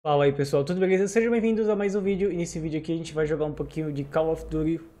Fala aí pessoal, tudo beleza? Sejam bem-vindos a mais um vídeo, e nesse vídeo aqui a gente vai jogar um pouquinho de Call of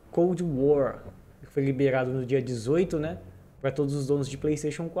Duty Cold War, que foi liberado no dia 18, né? Para todos os donos de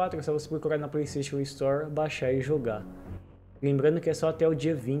PlayStation 4, é só você procurar na PlayStation Store, baixar e jogar. Lembrando que é só até o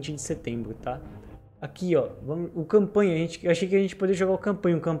dia 20 de setembro, tá? Aqui ó, o campanha, achei que a gente poderia jogar o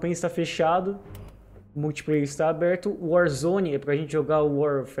campanha está fechado, o multiplayer está aberto, o Warzone é pra gente jogar o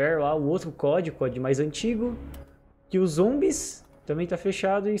Warfare lá, o outro COD mais antigo, que os zombies... também tá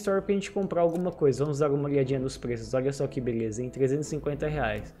fechado e store pra gente comprar alguma coisa. Vamos dar uma olhadinha nos preços. Olha só que beleza, hein?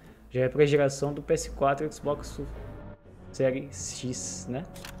 R$350. Já é pra geração do PS4 e Xbox Series X, né?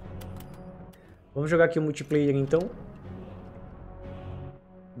 Vamos jogar aqui o multiplayer então.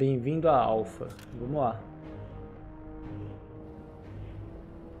 Bem-vindo à Alpha. Vamos lá.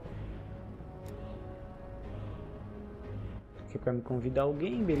 Aqui pra me convidar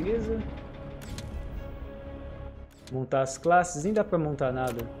alguém, beleza? Montar as classes, nem dá pra montar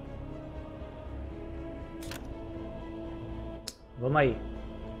nada. Vamos aí.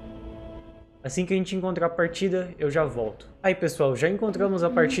 Assim que a gente encontrar a partida, eu já volto. Aí pessoal, já encontramos a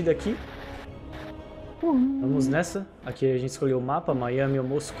partida aqui. Vamos nessa. Aqui a gente escolheu o mapa, Miami ou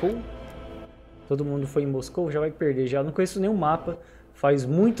Moscou. Todo mundo foi em Moscou, já vai perder já. Não conheço nenhum mapa. Faz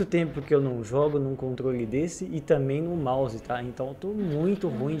muito tempo que eu não jogo num controle desse e também no mouse, tá? Então eu tô muito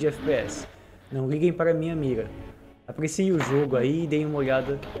ruim de FPS. Não liguem para a minha mira. Apreciem o jogo aí e deem uma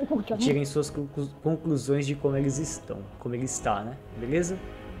olhada e tirem suas conclusões de como eles estão. Como ele está, né? Beleza?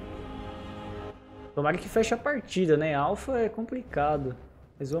 Tomara que feche a partida, né? Alpha é complicado.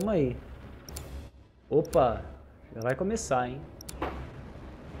 Mas vamos aí. Opa! Já vai começar, hein?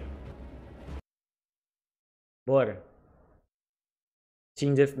 Bora.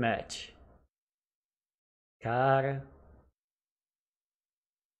 Team Deathmatch. Cara...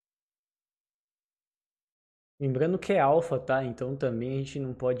 Lembrando que é alpha, tá? Então também a gente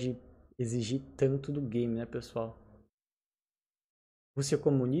não pode exigir tanto do game, né, pessoal? Rússia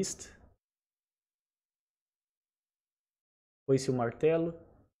comunista. Foi-se o martelo.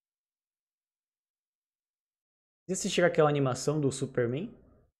 Você assistir aquela animação do Superman?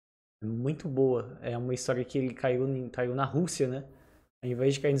 É muito boa. É uma história que ele caiu na Rússia, né? Ao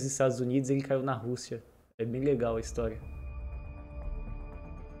invés de cair nos Estados Unidos, ele caiu na Rússia. É bem legal a história.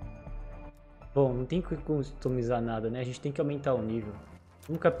 Bom, não tem que customizar nada, né? A gente tem que aumentar o nível.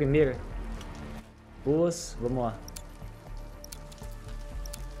 Vamos com a primeira. Boas, vamos lá.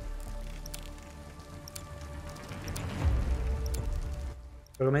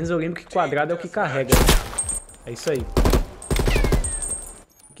 Pelo menos eu lembro que quadrado é o que carrega. É isso aí.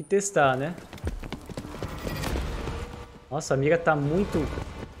 Tem que testar, né? Nossa, a mira tá muito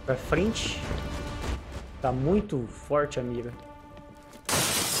pra frente. Tá muito forte a mira.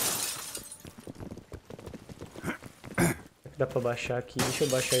 Dá pra baixar aqui, deixa eu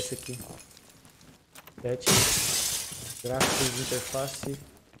baixar isso aqui. Gráficos de interface.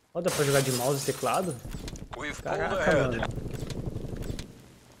 Ó, dá pra jogar de mouse e teclado? Caraca, mano.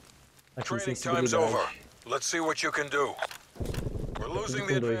 Aqui, sensibilidade. Com 2,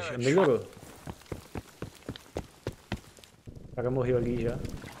 já melhorou. O cara morreu ali já.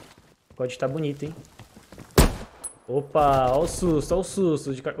 Pode estar bonito, hein? Opa, ó o susto, ó o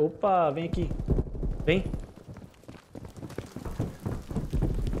susto. Opa, vem aqui. Vem.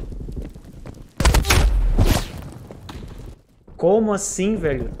 Como assim,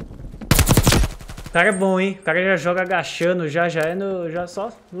 velho? O cara é bom, hein? O cara já joga agachando, já é no... já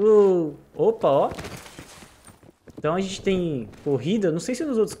só... Opa, ó. Então a gente tem corrida. Não sei se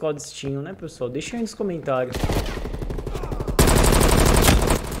nos outros CODs tinham, né, pessoal? Deixa aí nos comentários.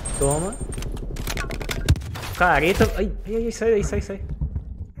 Toma. Careta... Ai, sai.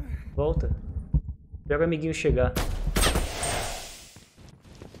 Volta. Espera o amiguinho chegar.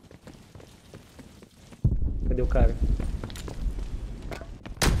 Cadê o cara?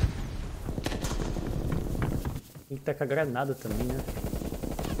 Tem que tacar granada também, né?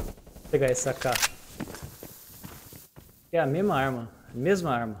 Vou pegar essa AK. É a mesma arma.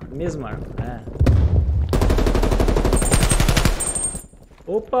 Mesma arma. É.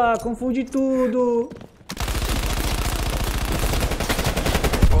 Opa, confundi tudo!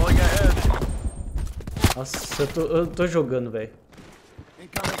 Nossa, eu tô jogando, velho.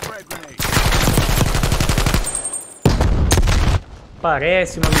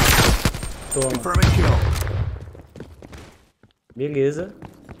 Parece uma... Toma. Beleza.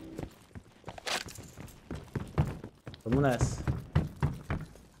 Vamos nessa.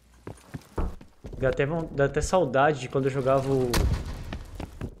 Dá até saudade de quando eu jogava o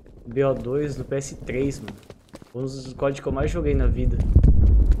BO2 no PS3, mano. Um dos códigos que eu mais joguei na vida.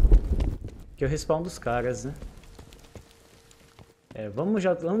 Que é o respawn dos caras, né? Vamos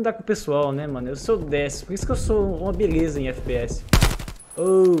dar com o pessoal, né, mano? Eu sou desse, por isso que eu sou uma beleza em FPS.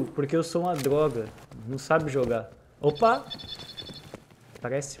 Oh, porque eu sou uma droga. Não sabe jogar. Opa!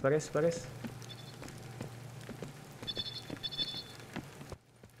 Parece.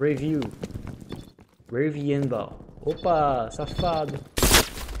 Reviewando. Opa, safado.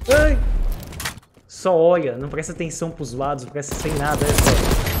 Ai! Só olha, não presta atenção pros lados, não presta sem nada, é só.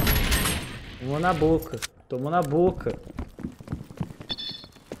 Tomou na boca.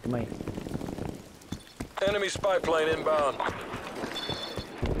 Calma aí. Enemy spy plane inbound.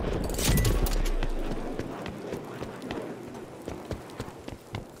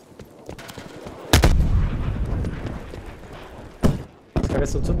 Os caras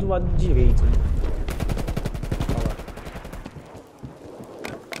são todos do lado direito, né? Olha lá.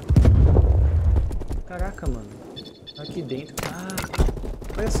 Caraca, mano. Aqui dentro. Ah,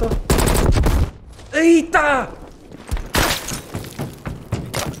 olha só. Eita!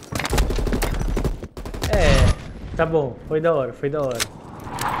 Tá bom, foi da hora.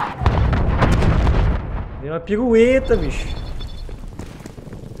 Deu uma pirueta, bicho.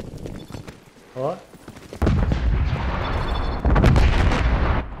 Ó.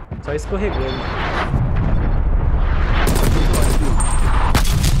 Só escorregando.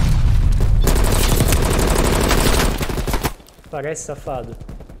 Parece safado.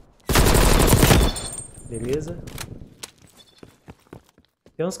 Beleza.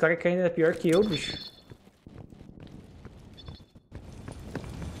 Tem uns caras que ainda é pior que eu, bicho.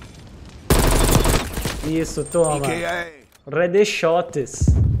 Isso, toma. Red shots.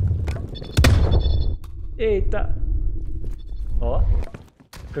 Eita. Ó.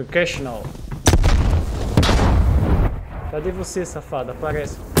 Concussional. Cadê você, safada?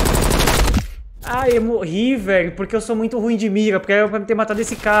 Aparece. Ai, eu morri, velho. Porque eu sou muito ruim de mira. Porque era pra ter matado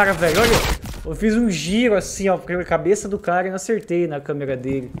esse cara, velho. Olha. Eu fiz um giro assim, ó. Pela cabeça do cara e não acertei na câmera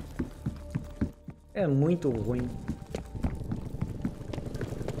dele. É muito ruim.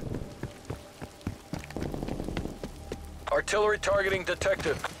 Artillery targeting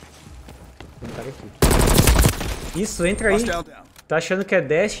detected. Tem um cara aqui. Isso, entra aí. Tá achando que é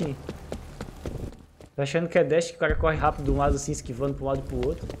Destiny? Tá achando que é Destiny, que o cara corre rápido de um lado assim, esquivando pra um lado e pro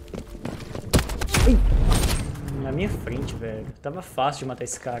outro. Ui! Na minha frente, velho. Tava fácil de matar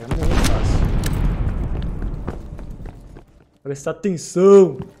esse cara, muito fácil. Presta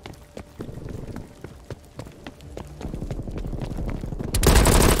atenção!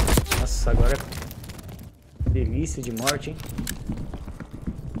 Nossa, agora... delícia de morte, hein?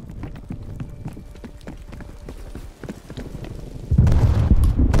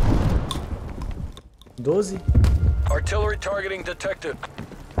 Artillery targeting detected.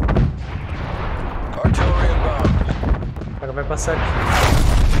 Artillery inbound. O cara vai passar aqui.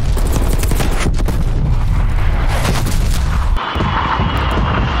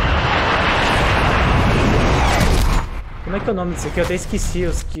 Como é que é o nome disso aqui? Eu até esqueci.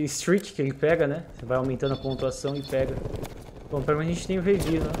 O streak que ele pega, né? Você vai aumentando a pontuação e pega. Bom, pelo menos a gente tem o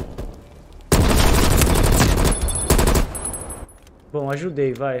review, né? Bom,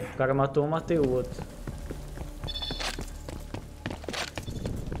 ajudei, vai. O cara matou um, matei o outro.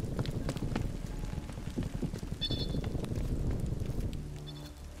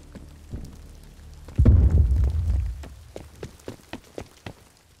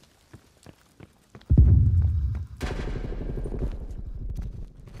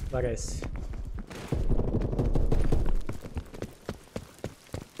 Parece.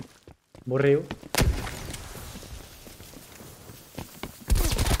 Morreu.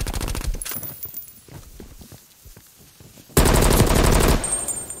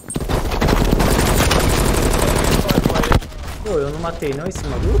 Pô, eu não matei não esse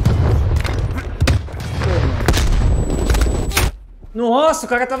maluco? Pô, mano. Nossa, o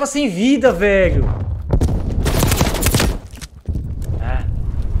cara tava sem vida, velho.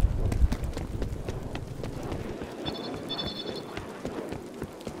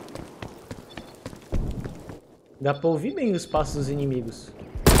 Dá pra ouvir bem os passos dos inimigos.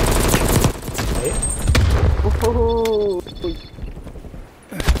 Aí.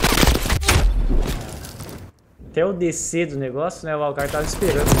 Até o descer do negócio, né? O cara tava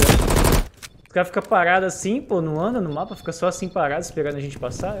esperando. Né? O cara fica parado assim, pô, não anda no mapa, fica só assim parado esperando a gente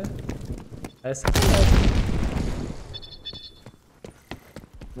passar, né? Essa aqui é.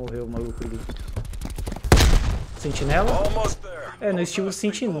 Morreu o maluco ali. Sentinela? É, no estilo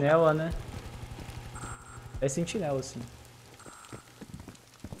sentinela, né? É sentinela, assim.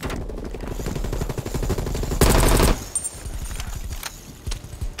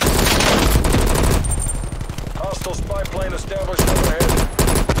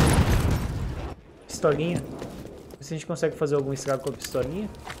 Pistolinha. se a gente consegue fazer algum estrago com a pistolinha.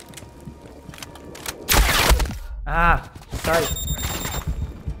 Ah, sai.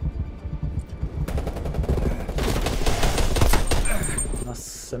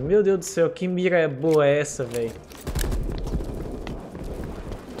 Nossa, meu Deus do céu, que mira boa é essa, velho?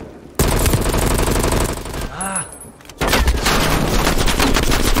 Ah!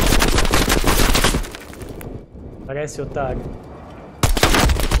 Parece otário.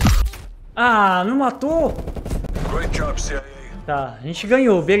 Ah, não matou? Great job, CIA. Tá, a gente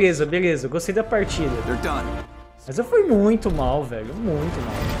ganhou, beleza, beleza. Gostei da partida. Mas eu fui muito mal, velho. Muito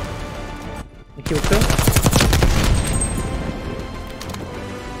mal. Aqui o tanque.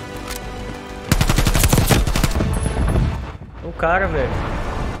 O cara, velho.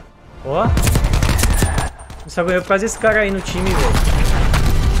 Ó. Só ganhou por causa desse cara aí no time, velho.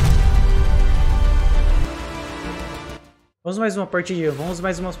 Vamos mais uma partidinha, vamos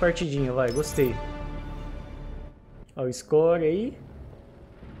mais umas partidinhas, vai, gostei. Ó, o score aí.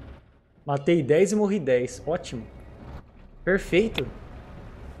 Matei 10 e morri 10, ótimo. Perfeito.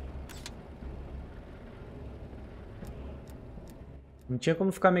 Não tinha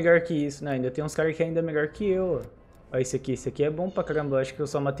como ficar melhor que isso, né? Ainda tem uns caras que ainda é melhor que eu, ó. Ó, esse aqui é bom pra caramba, eu acho que eu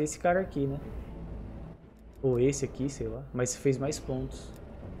só matei esse cara aqui, né? Ou esse aqui, sei lá, mas fez mais pontos.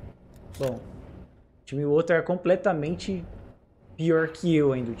 Bom. O time outro era completamente pior que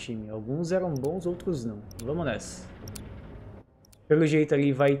eu ainda, o time. Alguns eram bons, outros não. Vamos nessa. Pelo jeito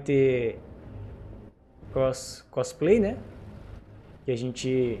ali vai ter cosplay, né? Que a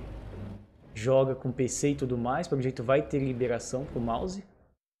gente joga com PC e tudo mais. Pelo jeito vai ter liberação pro mouse.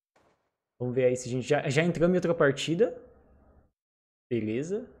 Vamos ver aí se a gente já entramos em outra partida.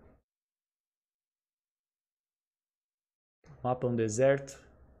 Beleza. Mapa no deserto.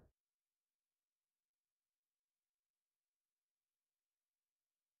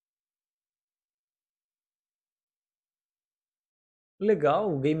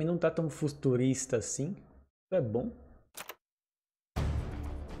 Legal, o game não tá tão futurista assim. Isso é bom.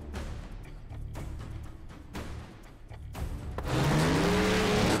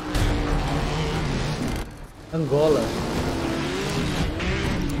 Angola.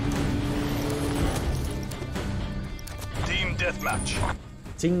 Team Deathmatch.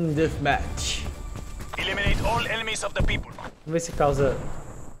 Team Deathmatch. Eliminate all enemies of the people. Vamos ver se causa...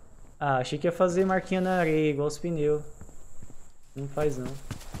 Ah, achei que ia fazer marquinha na areia, igual os pneus. Não faz não.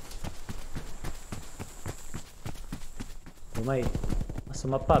 Vamos aí. Nossa, o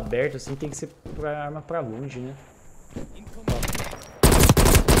mapa aberto assim tem que ser pra arma pra longe, né?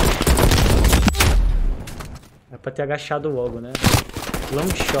 É pra ter agachado logo, né? Long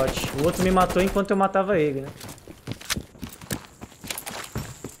shot. O outro me matou enquanto eu matava ele, né?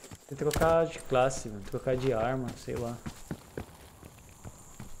 Tem que trocar de classe, mano. Trocar de arma, sei lá.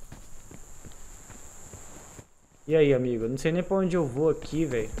 E aí, amigo? Eu não sei nem pra onde eu vou aqui,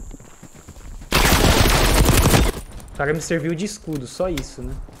 velho. O cara me serviu de escudo, só isso,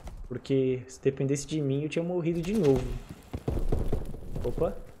 né? Porque se dependesse de mim, eu tinha morrido de novo.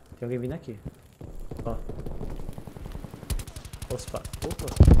 Opa, tem alguém vindo aqui. Ó. Opa.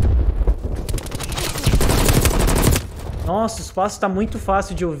 Nossa, o espaço tá muito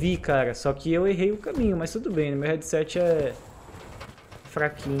fácil de ouvir, cara. Só que eu errei o caminho, mas tudo bem, né? Meu headset é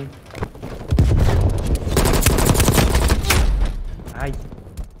fraquinho. Ai.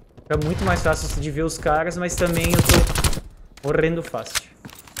 Fica muito mais fácil de ver os caras, mas também eu tô morrendo fácil.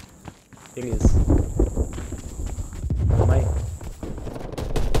 Beleza. Vamos aí.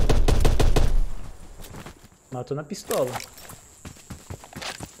 Matou na pistola.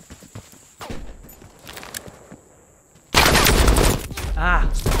 Ah!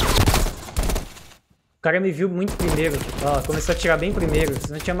 O cara me viu muito primeiro. Ó, começou a atirar bem primeiro.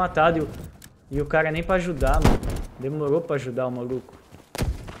 Senão eu tinha matado e o cara nem pra ajudar, mano. Demorou pra ajudar o maluco.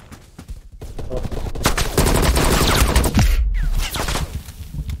 Ó.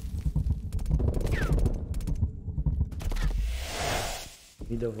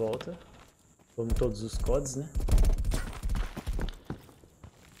 Vida volta. Como todos os codes, né?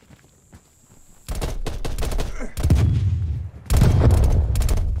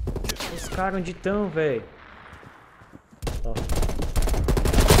 Os caras onde estão, velho?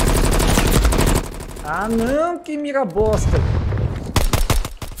 Ah, não! Que mira bosta!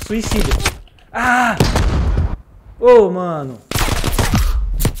 Suicida! Ah! Ô, mano!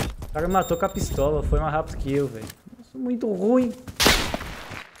 O cara matou com a pistola. Foi mais rápido que eu, velho. Sou muito ruim.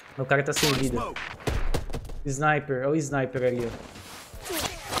 O cara tá sem vida. Sniper. Olha o sniper ali, ó.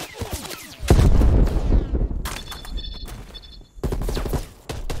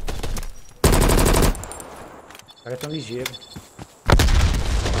 O cara é tão ligeiro.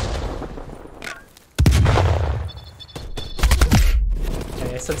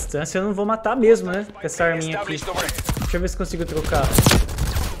 Essa distância eu não vou matar mesmo, né? Com essa arminha aqui. Deixa eu ver se consigo trocar.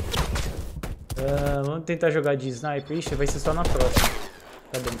 Vamos tentar jogar de sniper. Ixi, vai ser só na próxima.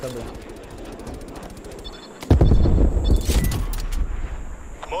 Tá bom, tá bom.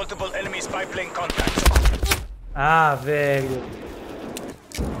 Multiple enemy spy plane contacts. Ah, velho.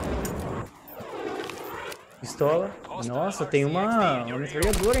 Pistola. Nossa, tem uma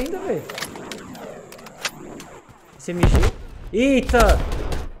metralhadora ainda, velho. SMG. Eita!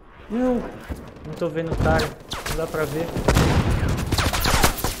 Não tô vendo o cara. Não dá pra ver.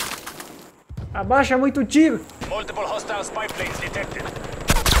 Abaixa muito tiro. Multiple hostile spy planes detected.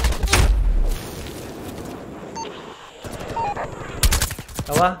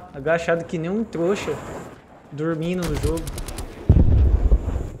 Olha lá, agachado que nem um trouxa. Dormindo no jogo.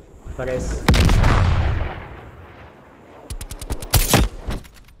 Parece.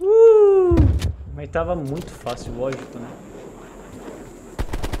 Mas tava muito fácil, lógico, né?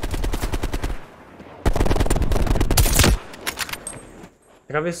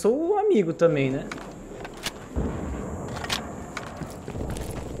 Atravessou o amigo também, né?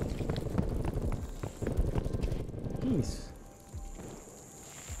 Que isso?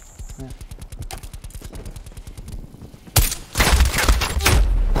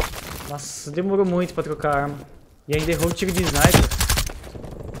 Nossa, demorou muito pra trocar a arma. E ainda errou o tiro de sniper.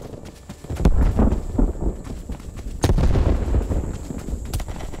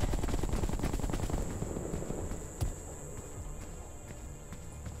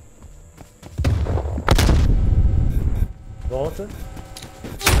 Volta.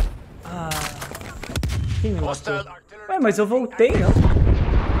 Ah. Quem me matou? Ué, mas eu voltei, não?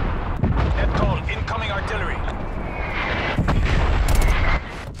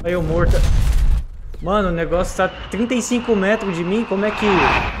 Aí eu morto. Mano, o negócio tá 35 metros de mim. Como é que...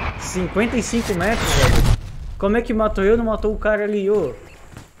 55 metros, velho. Como é que matou eu, não matou o cara ali, ô?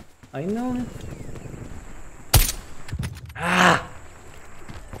 Aí não, né? Ah!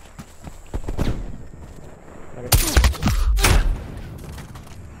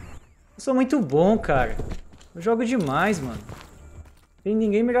 Eu sou muito bom, cara. Eu jogo demais, mano. Tem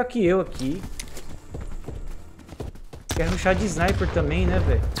ninguém melhor que eu aqui. Quer rushar de sniper também, né,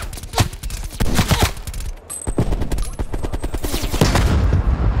 velho?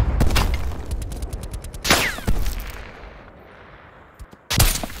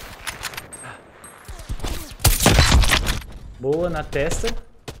 Boa na testa.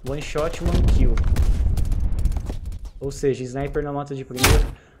 One shot, one kill. Ou seja, sniper não mata de primeira.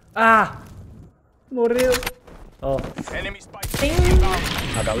 Ah! Morreu! Ó.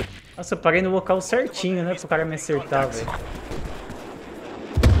 Nossa, eu parei no local certinho, né? Pro cara me acertar, velho.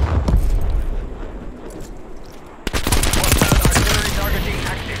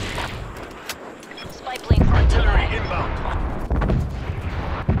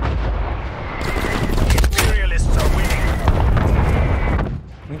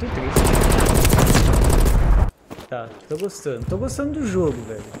 Muito triste. Tá, tô gostando. Tô gostando do jogo,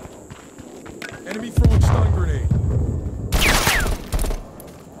 velho. Enemy throwing stun grenade.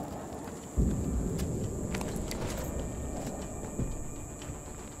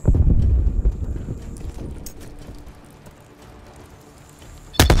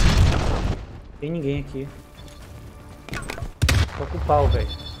 Tem ninguém aqui. Toca o pau, velho.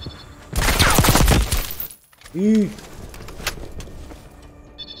 Ih!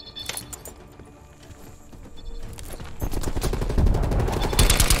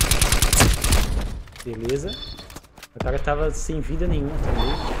 Beleza. O cara tava sem vida nenhuma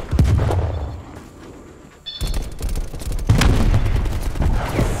também.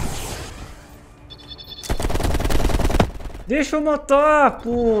 Deixa eu matar,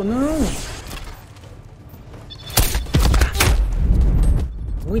 pô! Não!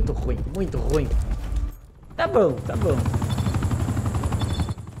 Muito ruim, muito ruim. Tá bom, tá bom.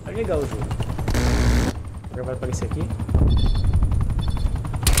 Tá legal o jogo. Agora vai aparecer aqui.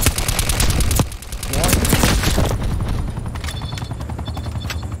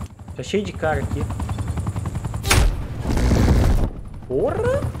 Tá cheio de cara aqui.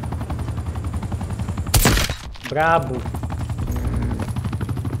 Porra! Brabo.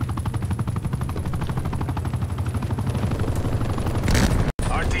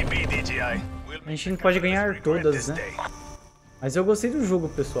 A gente não pode ganhar todas, né? Mas eu gostei do jogo,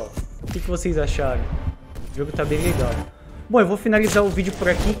 pessoal. O que vocês acharam? O jogo tá bem legal. Bom, eu vou finalizar o vídeo por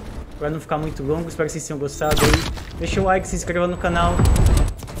aqui, para não ficar muito longo. Espero que vocês tenham gostado aí. Deixa o like, se inscreva no canal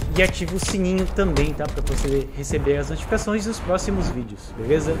e ative o sininho também, tá? Para você receber as notificações dos próximos vídeos,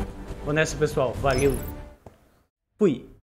 beleza? Vou nessa, pessoal. Valeu. Fui.